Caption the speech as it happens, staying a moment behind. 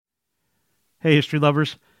Hey, history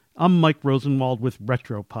lovers. I'm Mike Rosenwald with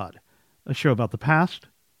Retropod, a show about the past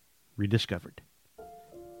rediscovered.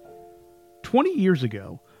 20 years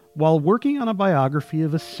ago, while working on a biography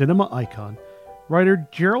of a cinema icon, writer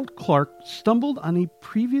Gerald Clark stumbled on a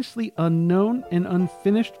previously unknown and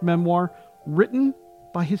unfinished memoir written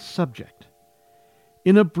by his subject.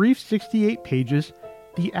 In a brief 68 pages,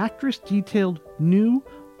 the actress detailed new,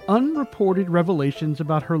 unreported revelations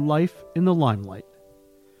about her life in the limelight.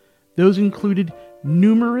 Those included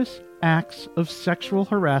numerous acts of sexual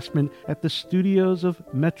harassment at the studios of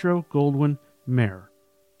Metro-Goldwyn-Mayer,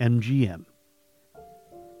 MGM.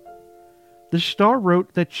 The star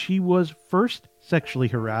wrote that she was first sexually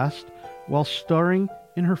harassed while starring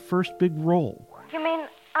in her first big role. You mean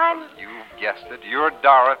I'm... You guessed it. You're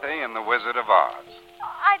Dorothy in The Wizard of Oz.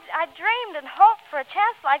 I dreamed and hoped for a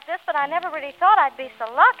chance like this, but I never really thought I'd be so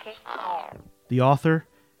lucky. The author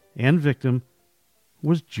and victim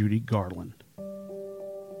was Judy Garland.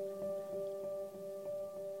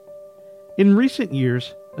 In recent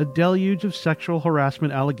years, a deluge of sexual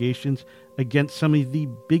harassment allegations against some of the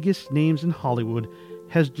biggest names in Hollywood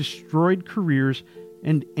has destroyed careers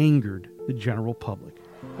and angered the general public.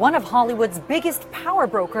 One of Hollywood's biggest power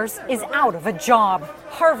brokers is out of a job.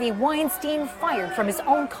 Harvey Weinstein fired from his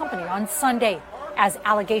own company on Sunday as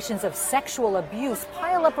allegations of sexual abuse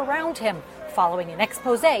pile up around him following an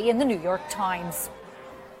expose in the New York Times.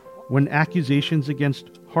 When accusations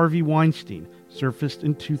against Harvey Weinstein surfaced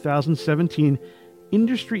in 2017,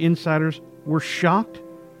 industry insiders were shocked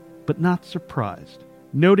but not surprised,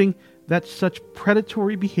 noting that such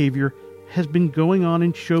predatory behavior has been going on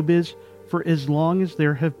in showbiz for as long as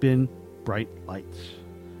there have been bright lights.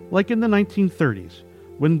 Like in the 1930s,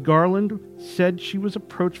 when Garland said she was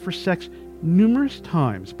approached for sex numerous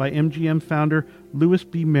times by MGM founder Louis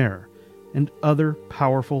B. Mayer and other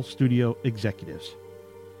powerful studio executives.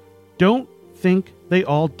 Don't think they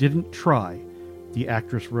all didn't try, the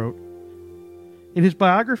actress wrote. In his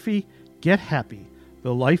biography, Get Happy,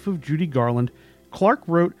 The Life of Judy Garland, Clark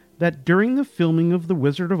wrote that during the filming of The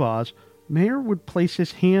Wizard of Oz, Mayer would place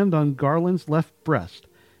his hand on Garland's left breast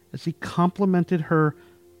as he complimented her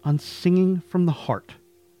on singing from the heart.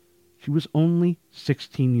 She was only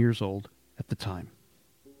 16 years old at the time.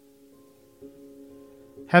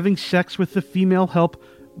 Having sex with the female help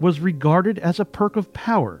was regarded as a perk of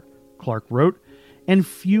power, Clark wrote, and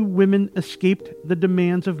few women escaped the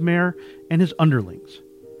demands of Mayer and his underlings.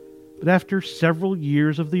 But after several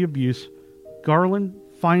years of the abuse, Garland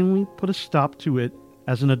finally put a stop to it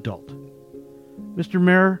as an adult. Mr.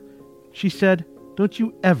 Mayer, she said, don't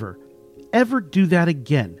you ever do that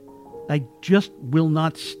again. I just will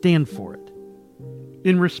not stand for it.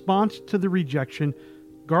 In response to the rejection,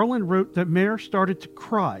 Garland wrote that Mayer started to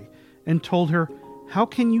cry and told her, "How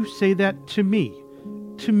can you say that to me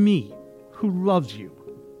who loves you?"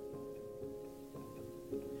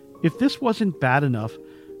 If this wasn't bad enough,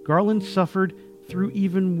 Garland suffered through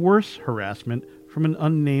even worse harassment from an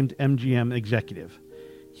unnamed MGM executive.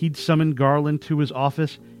 He'd summon Garland to his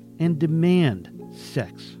office and demand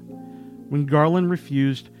sex. When Garland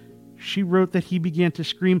refused, she wrote that he began to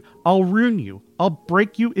scream, "I'll ruin you. I'll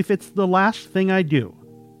break you if it's the last thing I do."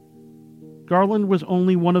 Garland was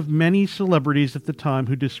only one of many celebrities at the time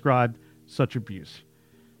who described such abuse.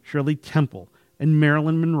 Shirley Temple and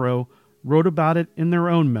Marilyn Monroe wrote about it in their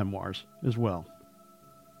own memoirs as well.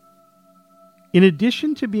 In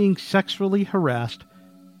addition to being sexually harassed,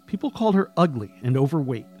 people called her ugly and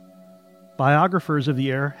overweight. Biographers of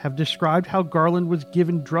the era have described how Garland was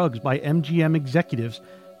given drugs by MGM executives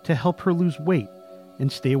to help her lose weight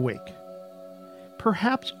and stay awake.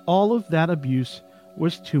 Perhaps all of that abuse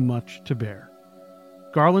was too much to bear.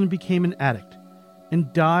 Garland became an addict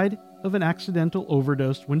and died of an accidental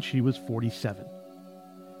overdose when she was 47.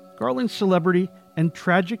 Garland's celebrity and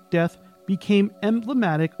tragic death became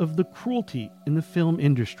emblematic of the cruelty in the film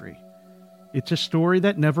industry. It's a story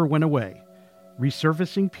that never went away,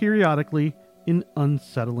 resurfacing periodically in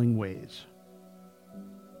unsettling ways.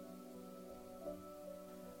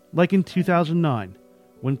 Like in 2009,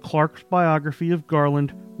 when Clark's biography of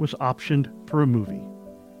Garland was optioned for a movie.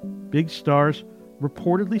 Big stars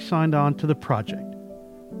reportedly signed on to the project,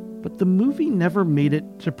 but the movie never made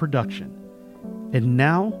it to production, and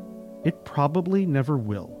now it probably never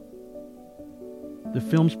will. The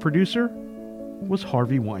film's producer was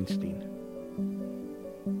Harvey Weinstein.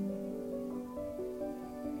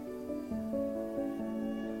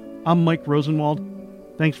 I'm Mike Rosenwald.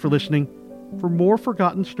 Thanks for listening. For more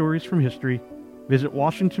forgotten stories from history, visit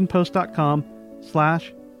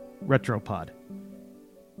WashingtonPost.com/Retropod.